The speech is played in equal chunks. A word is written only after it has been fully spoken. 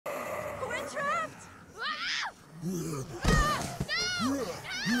trapped! Ah! No!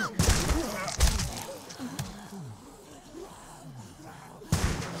 No!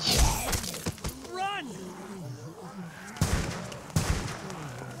 Run!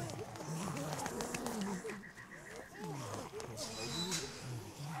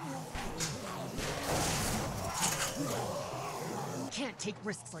 We can't take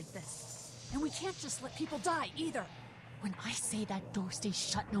risks like this. And we can't just let people die, either. When I say that door stays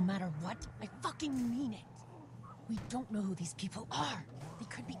shut no matter what, I fucking mean it. We don't know who these people are. They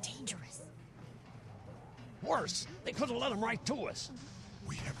could be dangerous. Worse, they could have let them right to us.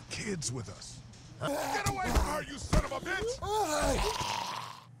 We have kids with us. Get away from her, you son of a bitch!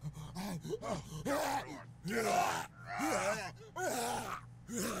 Get off!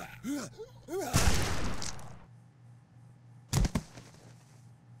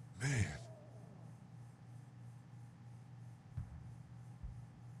 Man.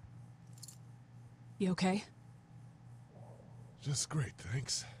 You okay? Just great,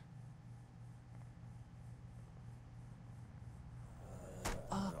 thanks.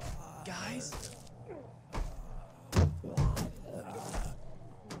 Guys?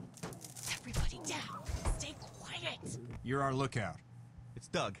 Everybody down. Stay quiet. You're our lookout. It's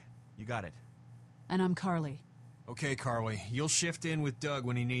Doug. You got it. And I'm Carley. Okay, Carley, you'll shift in with Doug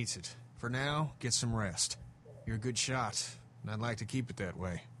when he needs it. For now, get some rest. You're a good shot, and I'd like to keep it that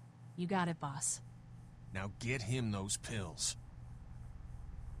way. You got it, boss. Now get him those pills.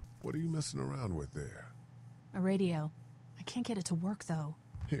 What are you messing around with there? A radio. I can't get it to work, though.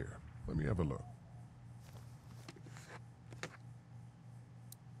 Here, let me have a look.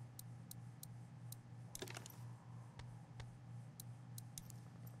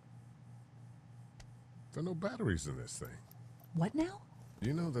 There are no batteries in this thing. What now?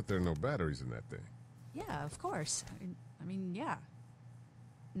 You know that there are no batteries in that thing. Yeah, of course. I mean, yeah.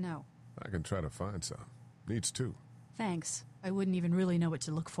 No. I can try to find some. Needs two. Thanks. I wouldn't even really know what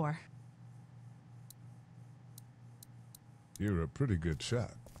to look for. You're a pretty good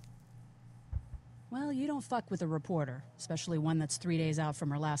shot. Well, you don't fuck with a reporter, especially one that's 3 days out from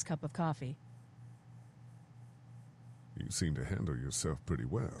her last cup of coffee. You seem to handle yourself pretty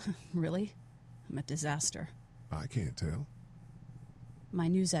well. Really? I'm a disaster. I can't tell. My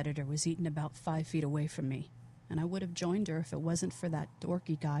news editor was eaten about 5 feet away from me, and I would have joined her if it wasn't for that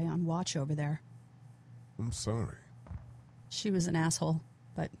dorky guy on watch over there. I'm sorry. She was an asshole,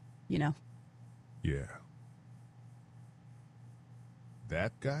 but, you know. Yeah.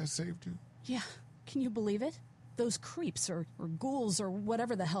 That guy saved you? Yeah, can you believe it? Those creeps, or ghouls, or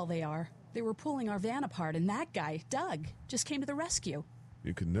whatever the hell they are. They were pulling our van apart, and that guy, Doug, just came to the rescue.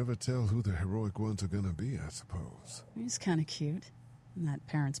 You can never tell who the heroic ones are gonna be, I suppose. He's kind of cute. In that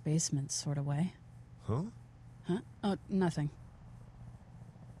parents' basement sort of way. Huh? Huh? Oh, nothing.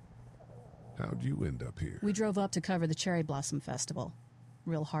 How'd you end up here? We drove up to cover the Cherry Blossom Festival.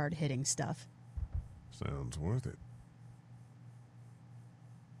 Real hard-hitting stuff. Sounds worth it.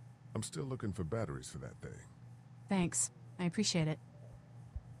 I'm still looking for batteries for that thing. Thanks. I appreciate it.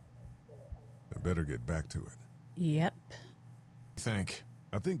 I better get back to it. Yep.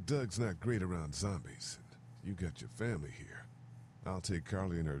 I think Doug's not great around zombies. You got your family here. I'll take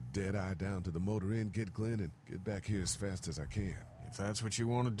Carley and her dead eye down to the motor inn, get Glenn, and get back here as fast as I can. If that's what you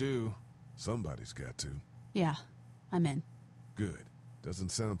want to do. Somebody's got to. Yeah, I'm in. Good. Doesn't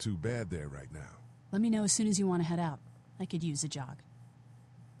sound too bad there right now. Let me know as soon as you want to head out. I could use a jog.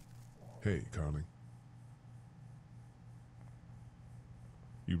 Hey, Carley.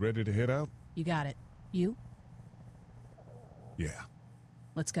 You ready to head out? You got it. You? Yeah.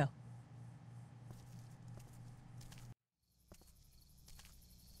 Let's go.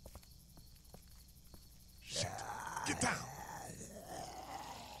 Shit. Get down!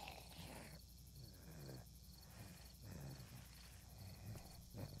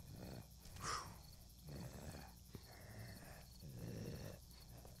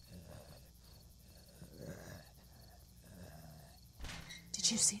 Did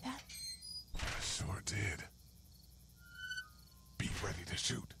you see that? I sure did. Be ready to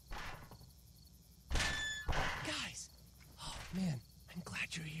shoot. Guys! Oh, man. I'm glad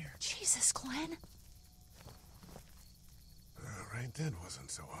you're here. Jesus, Glenn. Right then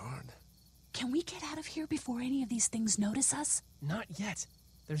wasn't so hard. Can we get out of here before any of these things notice us? Not yet.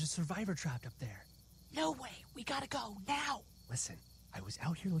 There's a survivor trapped up there. No way. We gotta go, now. Listen, I was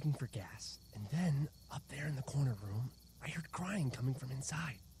out here looking for gas, and then, up there in the corner room, I heard crying coming from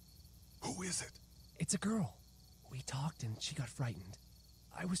inside. Who is it? It's a girl. We talked and she got frightened.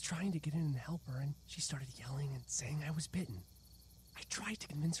 I was trying to get in and help her, and she started yelling and saying I was bitten. I tried to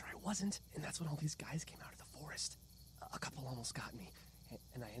convince her I wasn't, and that's when all these guys came out of the forest. A couple almost got me,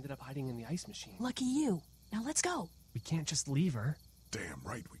 and I ended up hiding in the ice machine. Lucky you. Now let's go. We can't just leave her. Damn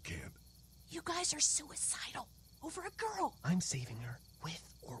right we can't. You guys are suicidal. Over a girl. I'm saving her, with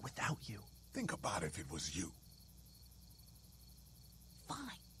or without you. Think about if it was you. Fine.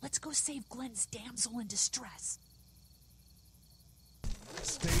 Let's go save Glenn's damsel in distress.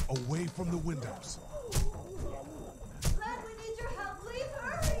 Stay away from the windows. Glenn, we need your help. Please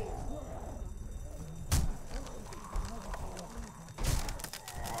hurry.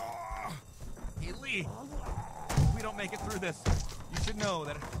 Hey, Lee. If we don't make it through this, you should know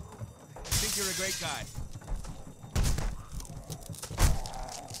that I think you're a great guy.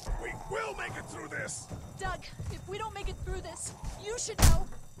 We will make it through this! Doug, if we don't make it through this, you should know.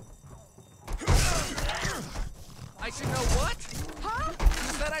 I should know what? Huh?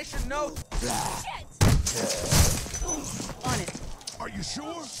 You said I should know. Shit! On it. Are you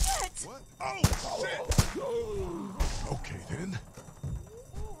sure? Shit! What? Oh, shit! Okay, then.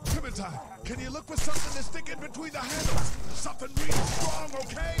 Clementine, can you look for something to stick in between the handles? Something really strong,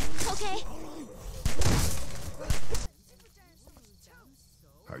 okay? Okay.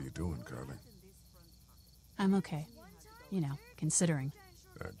 How you doing, Carley? I'm okay. You know, considering.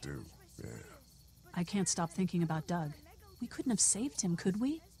 I do, yeah. I can't stop thinking about Doug. We couldn't have saved him, could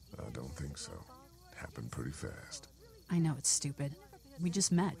we? I don't think so. It happened pretty fast. I know it's stupid. We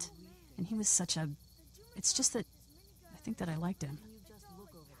just met. And he was such a... It's just that... I think that I liked him.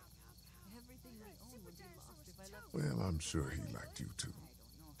 Well, I'm sure he liked you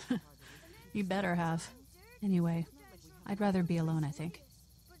too. You better have. Anyway, I'd rather be alone, I think.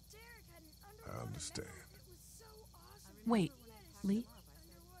 I understand. Wait, Lee?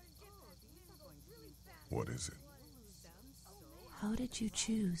 What is it? How did you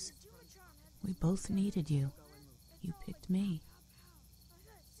choose? We both needed you. You picked me.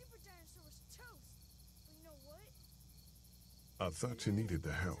 I thought you needed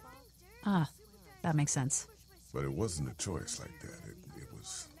the help, Ah, that makes sense. but it wasn't a choice like that. It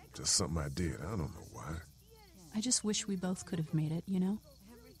was just something I did. I don't know why. I just wish we both could have made it, you know?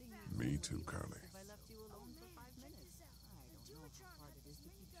 Me too, Carley.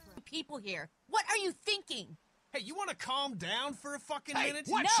 People here. What are you thinking? Hey, you want to calm down for a fucking minute?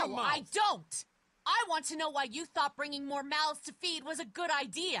 No, I don't. I want to know why you thought bringing more mouths to feed was a good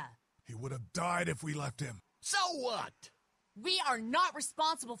idea. He would have died if we left him. So what? We are not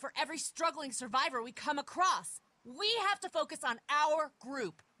responsible for every struggling survivor we come across. We have to focus on our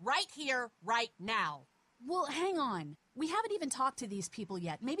group, right here, right now. Well, hang on. We haven't even talked to these people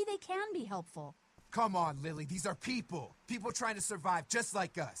yet. Maybe they can be helpful. Come on, Lily. These are people. People trying to survive just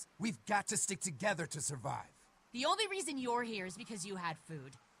like us. We've got to stick together to survive. The only reason you're here is because you had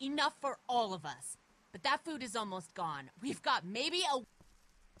food. Enough for all of us. But that food is almost gone. We've got maybe a...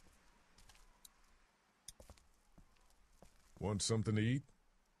 Want something to eat?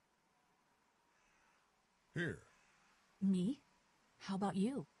 Here. Me? How about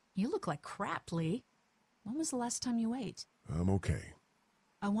you? You look like crap, Lee. When was the last time you ate? I'm okay.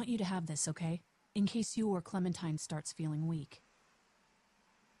 I want you to have this, okay? In case you or Clementine starts feeling weak.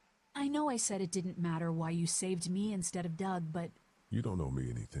 I know I said it didn't matter why you saved me instead of Doug, but... You don't owe me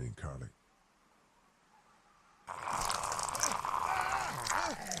anything, Carley.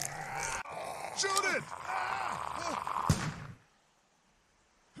 Shoot it!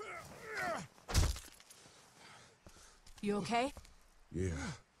 You okay? Yeah,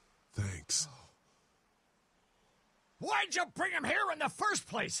 thanks. Why'd you bring him here in the first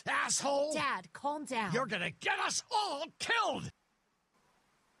place, asshole? Dad, calm down. You're gonna get us all killed!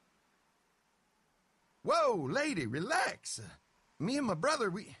 Whoa, lady, relax. Me and my brother,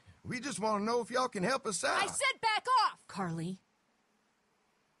 we just want to know if y'all can help us out. I said back off! Carley.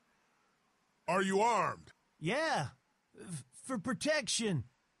 Are you armed? Yeah, for protection.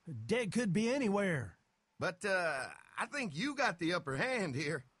 Dead could be anywhere. But, I think you got the upper hand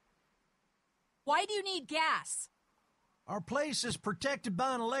here. Why do you need gas? Our place is protected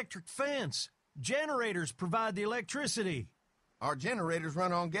by an electric fence. Generators provide the electricity. Our generators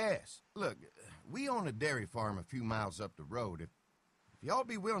run on gas. Look, we own a dairy farm a few miles up the road. If y'all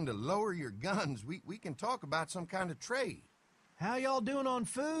be willing to lower your guns, we can talk about some kind of trade. How y'all doing on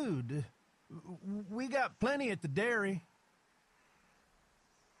food? We got plenty at the dairy.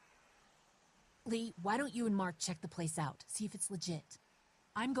 Lee, why don't you and Mark check the place out? See if it's legit.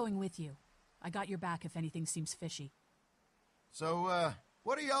 I'm going with you. I got your back if anything seems fishy. So,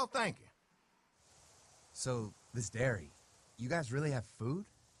 what are y'all thinking? So, this dairy, you guys really have food?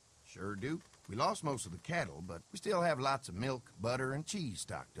 Sure do. We lost most of the cattle, but we still have lots of milk, butter, and cheese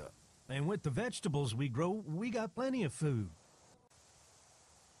stocked up. And with the vegetables we grow, we got plenty of food.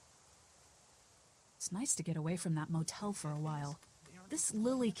 It's nice to get away from that motel for a while. This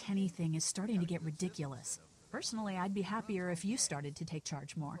Lily Kenny thing is starting to get ridiculous. Personally, I'd be happier if you started to take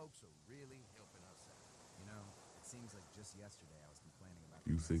charge more.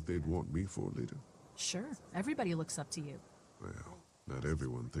 You think they'd want me for a leader? Sure, everybody looks up to you. Well, not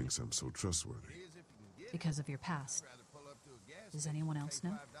everyone thinks I'm so trustworthy. Because of your past. Does anyone else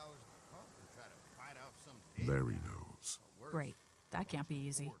know? Larry knows. Great. That can't be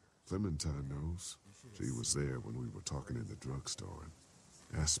easy. Clementine knows. She was there when we were talking in the drugstore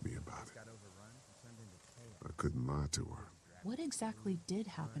and asked me about it. I couldn't lie to her. What exactly did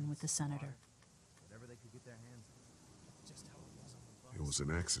happen with the senator? It was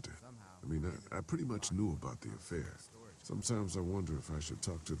an accident. I mean, I pretty much knew about the affair. Sometimes I wonder if I should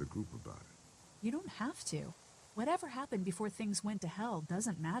talk to the group about it. You don't have to. Whatever happened before things went to hell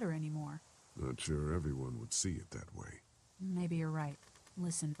doesn't matter anymore. Not sure everyone would see it that way. Maybe you're right.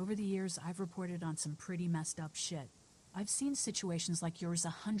 Listen, over the years, I've reported on some pretty messed up shit. I've seen situations like yours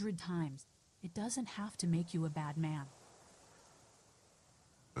 100 times. It doesn't have to make you a bad man.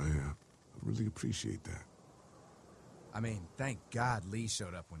 I really appreciate that. I mean, thank God Lee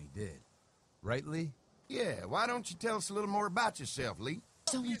showed up when he did. Right, Lee? Yeah, why don't you tell us a little more about yourself, Lee?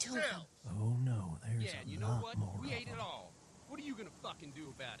 There's only two of them. Oh no, there's you a know lot what? more We of ate them. it all. What are you gonna fucking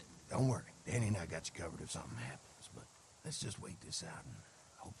do about it? Don't worry, Danny and I got you covered if something happens, but let's just wait this out and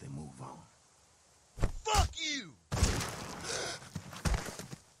hope they move on. Fuck you!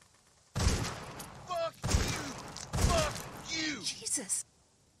 Fuck you! Fuck you! Jesus!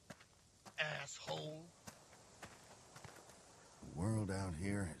 Asshole! The world out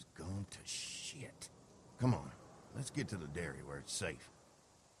here has gone to shit. Come on, let's get to the dairy where it's safe.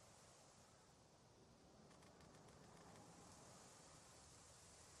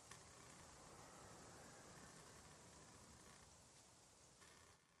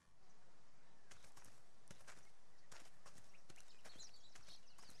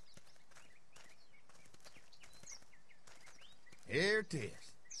 Here it is,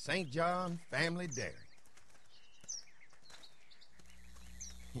 St. John Family Dairy.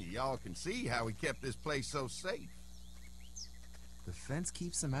 Y'all can see how we kept this place so safe. The fence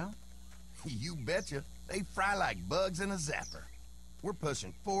keeps them out? You betcha. They fry like bugs in a zapper. We're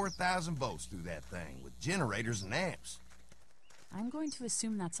pushing 4,000 volts through that thing with generators and amps. I'm going to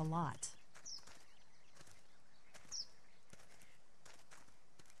assume that's a lot.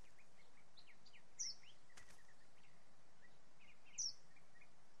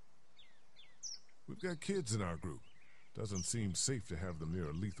 We've got kids in our group. Doesn't seem safe to have them near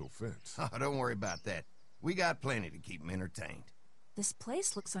a lethal fence. Oh, don't worry about that. We got plenty to keep them entertained. This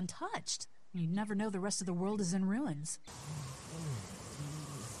place looks untouched. You never know the rest of the world is in ruins.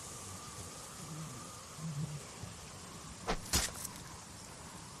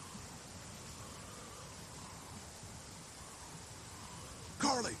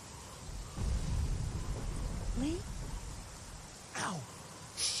 Carley! Lee? Ow!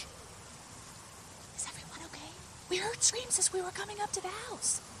 Shh! Is everyone okay? We heard screams as we were coming up to the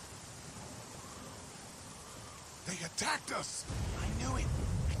house. They attacked us! I knew it.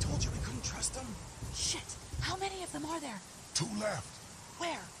 I told you we couldn't trust them. Shit! How many of them are there? 2 left.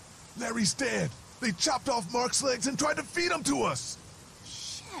 Where? Larry's dead. They chopped off Mark's legs and tried to feed him to us.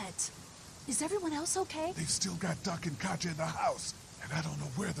 Shit! Is everyone else okay? They've still got Duck and Katja in the house, and I don't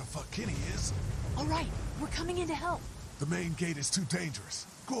know where the fuck Kenny is. All right, we're coming in to help. The main gate is too dangerous.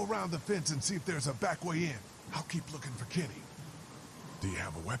 Go around the fence and see if there's a back way in. I'll keep looking for Kenny. Do you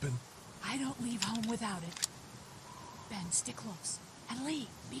have a weapon? I don't leave home without it. Ben, stick close. And Lee,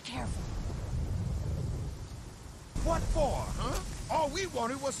 be careful. What for, huh? All we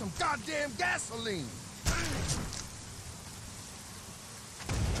wanted was some goddamn gasoline.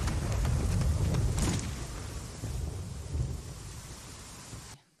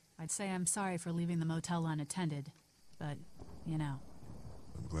 I'd say I'm sorry for leaving the motel unattended, but, you know.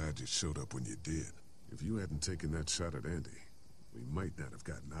 I'm glad you showed up when you did. If you hadn't taken that shot at Andy, we might not have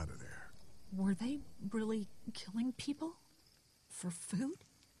gotten out of there. Were they really killing people? For food?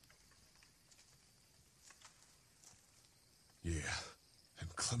 Yeah,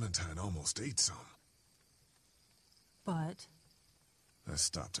 and Clementine almost ate some. But? I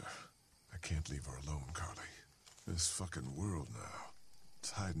stopped her. I can't leave her alone, Carley. This fucking world now.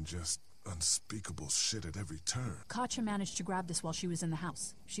 It's hiding just unspeakable shit at every turn. Katja managed to grab this while she was in the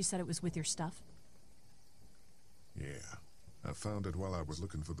house. She said it was with your stuff. Yeah. I found it while I was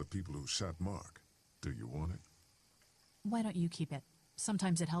looking for the people who shot Mark. Do you want it? Why don't you keep it?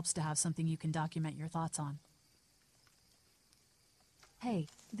 Sometimes it helps to have something you can document your thoughts on. Hey,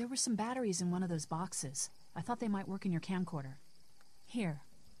 there were some batteries in one of those boxes. I thought they might work in your camcorder. Here,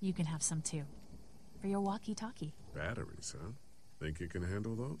 you can have some too. For your walkie-talkie. Batteries, huh? Think you can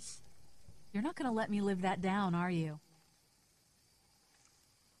handle those? You're not gonna let me live that down, are you?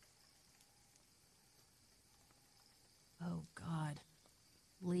 Oh, God.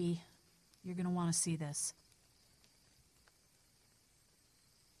 Lee, you're gonna want to see this.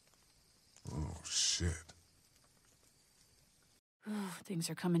 Oh, shit. Things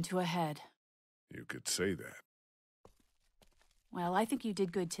are coming to a head. You could say that. Well, I think you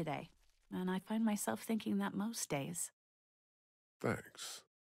did good today. And I find myself thinking that most days. Thanks.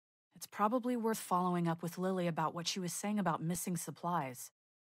 It's probably worth following up with Lily about what she was saying about missing supplies.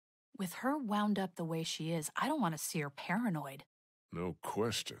 With her wound up the way she is, I don't want to see her paranoid. No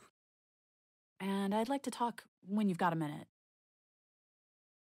question. And I'd like to talk when you've got a minute.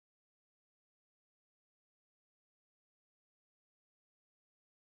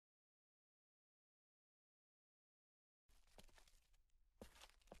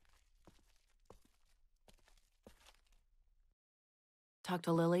 Talk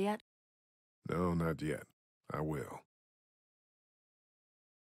to Lily yet? No, not yet. I will.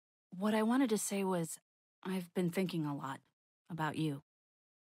 What I wanted to say was, I've been thinking a lot about you.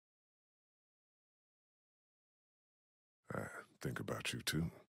 I think about you, too.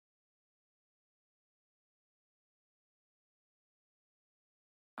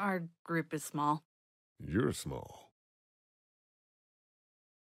 Our group is small. You're small.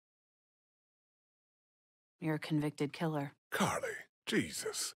 You're a convicted killer. Carley,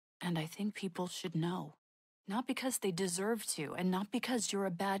 Jesus. And I think people should know. Not because they deserve to, and not because you're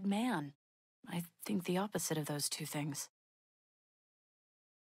a bad man. I think the opposite of those two things.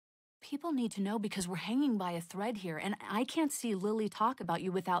 People need to know because we're hanging by a thread here, and I can't see Lily talk about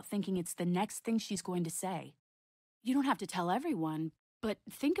you without thinking it's the next thing she's going to say. You don't have to tell everyone, but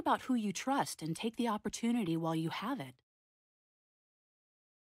think about who you trust and take the opportunity while you have it.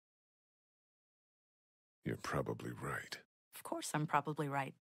 You're probably right. Of course I'm probably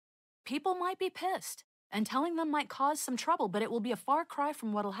right. People might be pissed, and telling them might cause some trouble, but it will be a far cry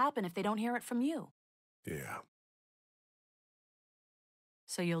from what'll happen if they don't hear it from you. Yeah.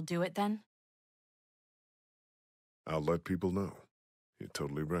 So you'll do it then? I'll let people know. You're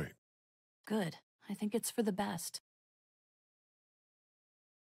totally right. Good. I think it's for the best.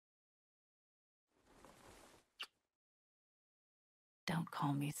 Don't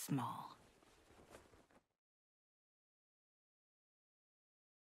call me small.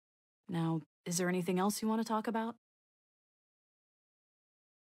 Now, is there anything else you want to talk about?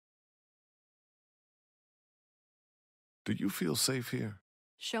 Do you feel safe here?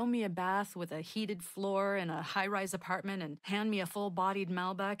 Show me a bath with a heated floor in a high-rise apartment and hand me a full-bodied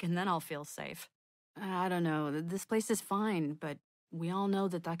Malbec, and then I'll feel safe. I don't know. This place is fine, but we all know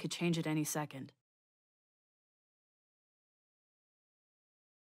that could change at any second.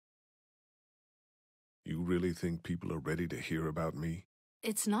 You really think people are ready to hear about me?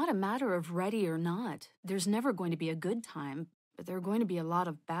 It's not a matter of ready or not. There's never going to be a good time, but there are going to be a lot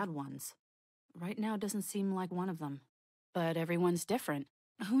of bad ones. Right now doesn't seem like one of them. But everyone's different.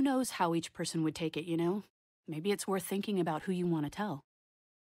 Who knows how each person would take it, you know? Maybe it's worth thinking about who you want to tell.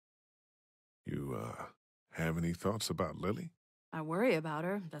 You, have any thoughts about Lily? I worry about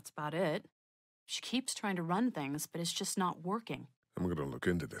her, that's about it. She keeps trying to run things, but it's just not working. I'm gonna look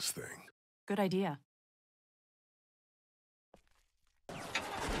into this thing. Good idea.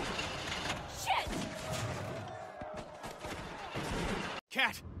 Shit!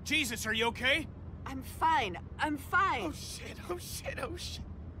 Cat, Jesus, are you okay? I'm fine. I'm fine. Oh shit, oh shit, oh shit.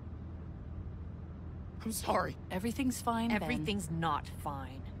 I'm sorry. Everything's fine, Ben. Everything's not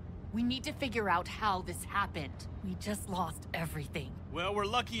fine. We need to figure out how this happened. We just lost everything. Well, we're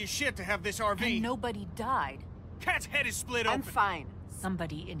lucky as shit to have this RV. And nobody died. Cat's head is split open. I'm fine.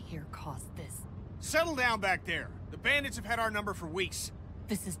 Somebody in here caused this. Settle down back there. The bandits have had our number for weeks.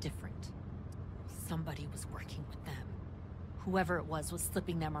 This is different. Somebody was working with them. Whoever it was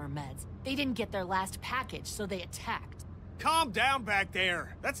slipping them our meds. They didn't get their last package, so they attacked. Calm down back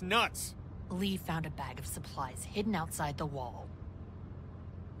there. That's nuts. Lee found a bag of supplies hidden outside the wall.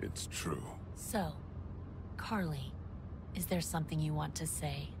 It's true. So, Carley, is there something you want to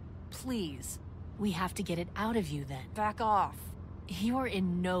say? Please. We have to get it out of you then. Back off. You're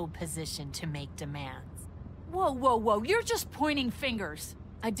in no position to make demands. Whoa, whoa, whoa, you're just pointing fingers.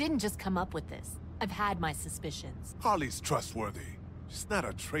 I didn't just come up with this. I've had my suspicions. Harley's trustworthy. She's not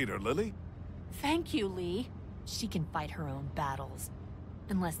a traitor, Lily. Thank you, Lee. She can fight her own battles.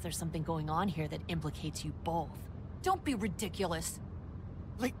 Unless there's something going on here that implicates you both. Don't be ridiculous.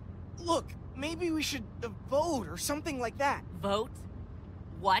 Like, look, maybe we should vote or something like that. Vote?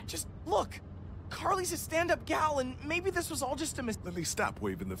 What? Just look. Carley's a stand-up gal, and maybe this was all just a Lily, stop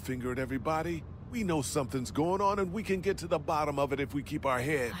waving the finger at everybody. We know something's going on, and we can get to the bottom of it if we keep our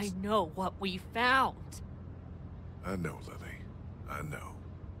heads. I know what we found. I know, Lily. I know.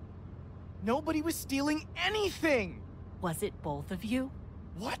 Nobody was stealing anything! Was it both of you?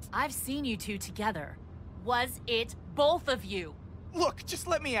 What? I've seen you two together. Was it both of you? Look, just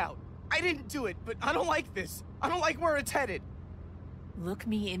let me out. I didn't do it, but I don't like this. I don't like where it's headed. Look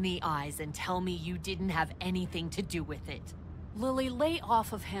me in the eyes and tell me you didn't have anything to do with it. Lily, lay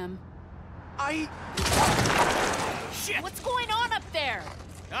off of him. Shit! What's going on up there?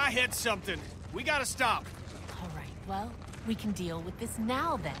 I hit something. We gotta stop. All right, well, we can deal with this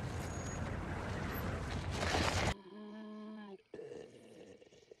now then.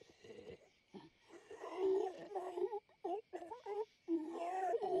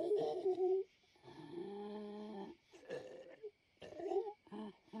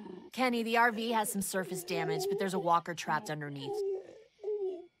 Kenny, the RV has some surface damage, but there's a walker trapped underneath.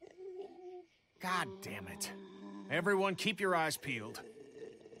 God damn it. Everyone keep your eyes peeled.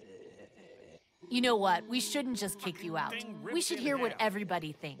 You know what? We shouldn't just kick you out. We should hear what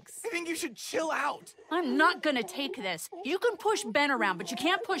everybody thinks. I think you should chill out. I'm not gonna take this. You can push Ben around, but you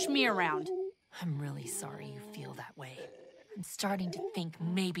can't push me around. I'm really sorry you feel that way. I'm starting to think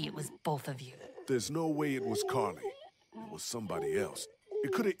maybe it was both of you. There's no way it was Carley. It was somebody else.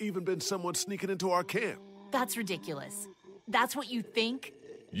 It could have even been someone sneaking into our camp. That's ridiculous. That's what you think?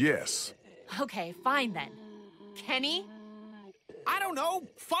 Yes. Okay, fine then. Kenny? I don't know.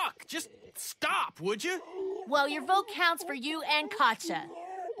 Fuck. Just stop, would you? Well, your vote counts for you and Katja.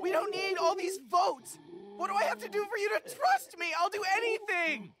 We don't need all these votes. What do I have to do for you to trust me? I'll do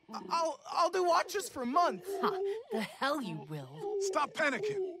anything. I'll do watches for months. Huh, the hell you will. Stop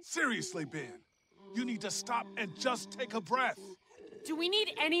panicking. Seriously, Ben. You need to stop and just take a breath. Do we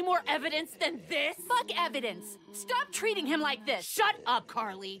need any more evidence than this? Fuck evidence. Stop treating him like this. Shut up,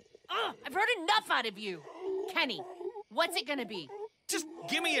 Carley. Ugh, I've heard enough out of you. Kenny, what's it gonna be? Just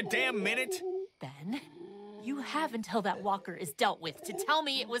give me a damn minute. Ben, you have until that walker is dealt with to tell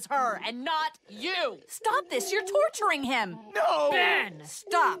me it was her and not you. Stop this. You're torturing him. No! Ben,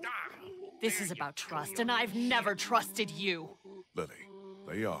 stop. This is about trust, and I've never trusted you. Lily,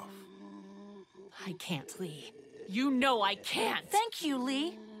 lay off. I can't, Lee. You know I can't. Thank you,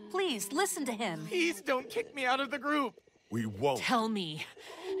 Lee. Please, listen to him. Please don't kick me out of the group. We won't. Tell me.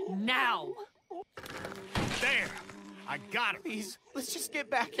 Now. There. I got it. Please, let's just get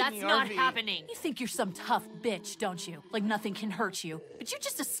back That's in the not RV. happening. You think you're some tough bitch, don't you? Like nothing can hurt you. But you're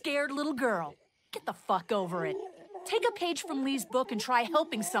just a scared little girl. Get the fuck over it. Take a page from Lee's book and try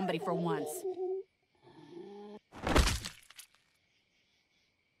helping somebody for once.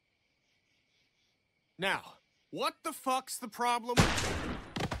 Now, what the fuck's the problem?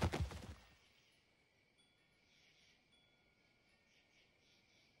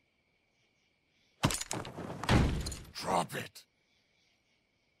 Drop it.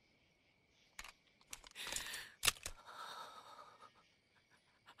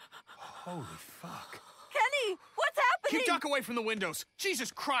 Holy fuck. Kenny, what's happening? Keep duck away from the windows.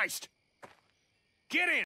 Jesus Christ. Get in.